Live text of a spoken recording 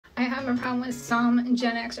have a problem with some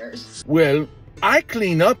Gen Xers. Well, I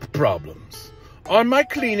clean up problems. Are my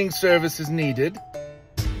cleaning services needed?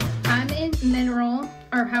 I'm in mineral,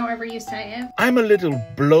 or however you say it. I'm a little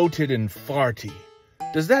bloated and farty.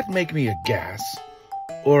 Does that make me a gas?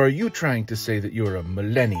 Or are you trying to say that you're a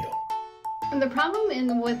millennial? The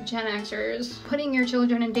problem with Gen Xers, putting your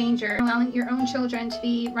children in danger, allowing your own children to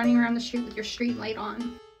be running around the street with your street light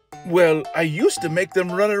on. Well, I used to make them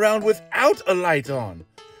run around without a light on.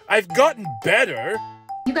 I've gotten better.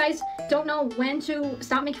 You guys don't know when to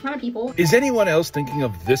stop making fun of people. Is anyone else thinking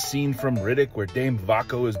of this scene from Riddick where Dame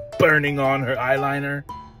Vaco is burning on her eyeliner?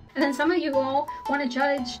 And then some of you all want to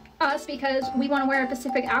judge us because we want to wear a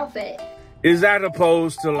Pacific outfit. Is that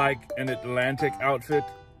opposed to like an Atlantic outfit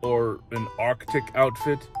or an Arctic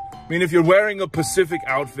outfit? I mean, if you're wearing a Pacific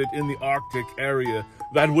outfit in the Arctic area,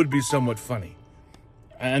 that would be somewhat funny.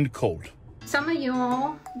 And cold. Some of you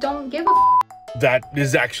all don't give a That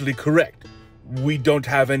is actually correct. We don't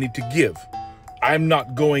have any to give. I'm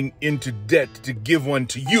not going into debt to give one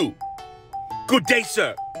to you. Good day,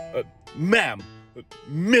 sir. Ma'am.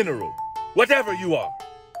 Mineral. Whatever you are.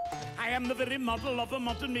 I am the very model of a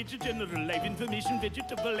modern major general, life information,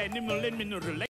 vegetable, animal, and mineral.